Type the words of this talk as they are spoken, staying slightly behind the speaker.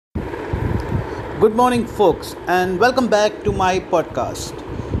Good morning, folks, and welcome back to my podcast.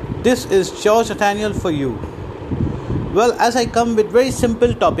 This is George Nathaniel for you. Well, as I come with very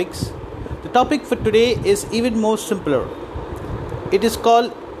simple topics, the topic for today is even more simpler. It is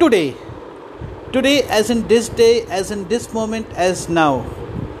called today. Today, as in this day, as in this moment, as now.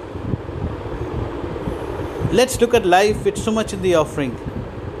 Let's look at life with so much in the offering.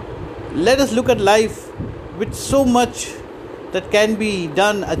 Let us look at life with so much that can be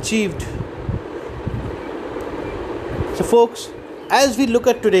done, achieved. So folks, as we look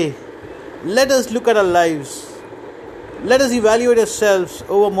at today, let us look at our lives. Let us evaluate ourselves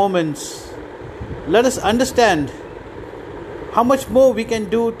over moments. Let us understand how much more we can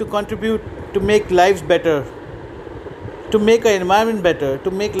do to contribute to make lives better, to make our environment better, to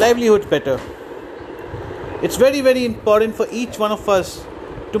make livelihoods better. It's very, very important for each one of us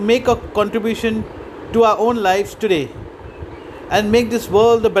to make a contribution to our own lives today and make this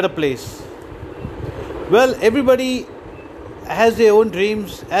world a better place. Well, everybody has their own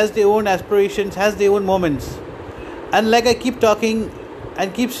dreams, has their own aspirations, has their own moments. And like I keep talking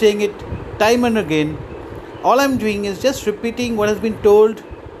and keep saying it time and again, all I'm doing is just repeating what has been told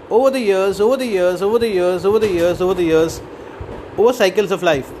over cycles of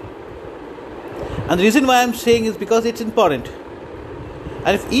life. And the reason why I'm saying is because it's important.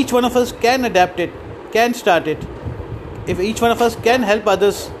 And if each one of us can adapt it, can start it, if each one of us can help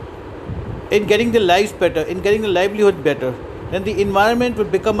others in getting their lives better, in getting the livelihood better, then the environment will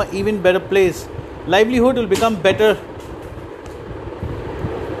become an even better place. Livelihood will become better.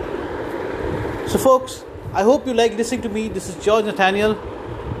 So folks, I hope you like listening to me. This is George Nathaniel,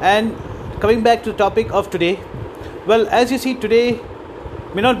 and coming back to the topic of today. Well, as you see, today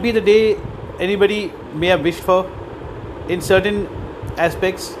may not be the day anybody may have wished for in certain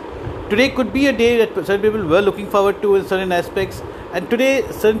aspects. Today could be a day that certain people were looking forward to in certain aspects, and today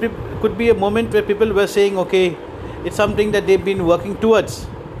could be a moment where people were saying, okay, it's something that they've been working towards.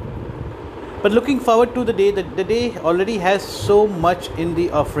 But looking forward to the day already has so much in the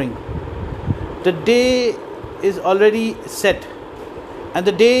offering. The day is already set, and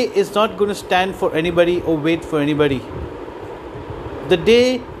the day is not going to stand for anybody or wait for anybody. The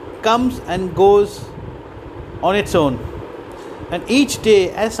day comes and goes on its own, and each day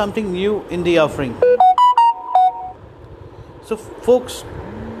has something new in the offering. So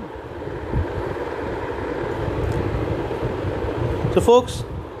folks,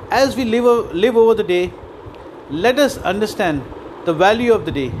 as we live over the day, let us understand the value of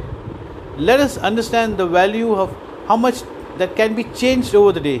the day. Let us understand the value of how much that can be changed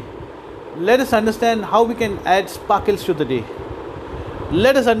over the day. Let us understand how we can add sparkles to the day.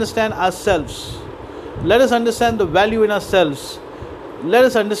 Let us understand ourselves. Let us understand the value in ourselves. Let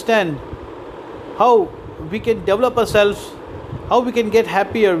us understand how we can develop ourselves, how we can get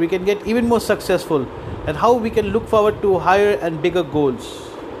happier, we can get even more successful, and how we can look forward to higher and bigger goals.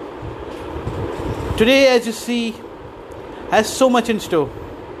 Today, as you see, has so much in store.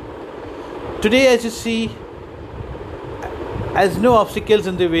 Today, as you see, has no obstacles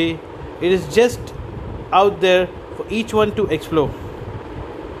in the way. It is just out there for each one to explore.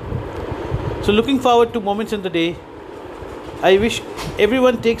 So looking forward to moments in the day, I wish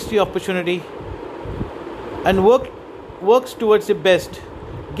everyone takes the opportunity and works towards the best,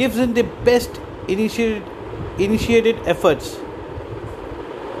 gives in the best initiated efforts.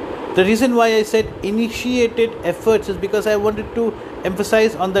 The reason why I said initiated efforts is because I wanted to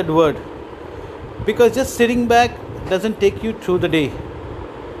emphasize on that word. Because just sitting back doesn't take you through the day.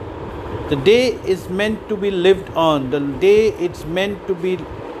 The day is meant to be lived on. The day it's meant to be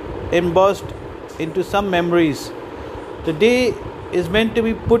embossed into some memories. The day is meant to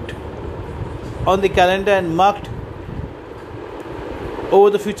be put on the calendar and marked over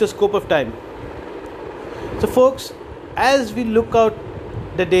the future scope of time. So folks, as we look out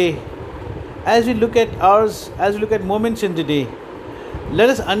the day, as we look at hours, as we look at moments in the day,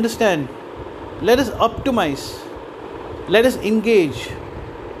 let us understand, let us optimize, let us engage,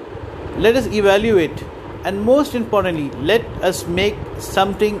 let us evaluate, and most importantly, let us make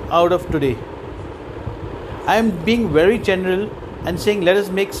something out of today. I am being very general and saying let us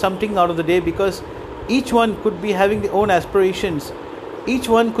make something out of the day because each one could be having their own aspirations. Each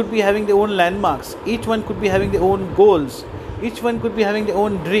one could be having their own landmarks. Each one could be having their own goals. Each one could be having their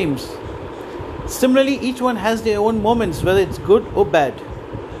own dreams. Similarly, each one has their own moments, whether it's good or bad.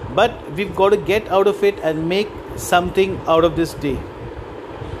 But we've got to get out of it and make something out of this day.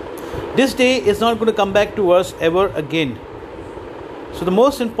 This day is not going to come back to us ever again. So the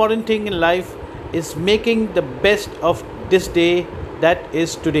most important thing in life is making the best of this day that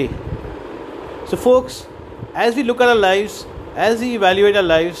is today. So folks, as we look at our lives, as we evaluate our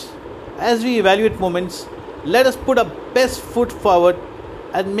lives, as we evaluate moments, let us put our best foot forward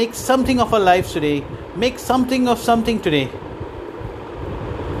and make something of our lives today. Make something of something today.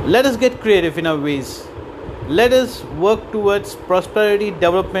 Let us get creative in our ways. Let us work towards prosperity,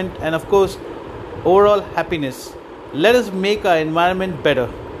 development, and of course, overall happiness. Let us make our environment better.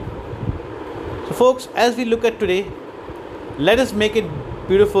 So, folks, as we look at today, let us make it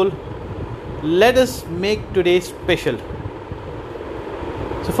beautiful. Let us make today special.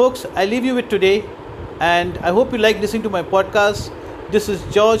 So, folks, I leave you with today, and I hope you like listening to my podcast. This is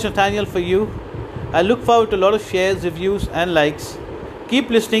George Nathaniel for you. I look forward to a lot of shares, reviews, and likes.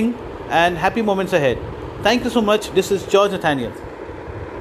 Keep listening, and happy moments ahead. Thank you so much. This is George Nathaniel.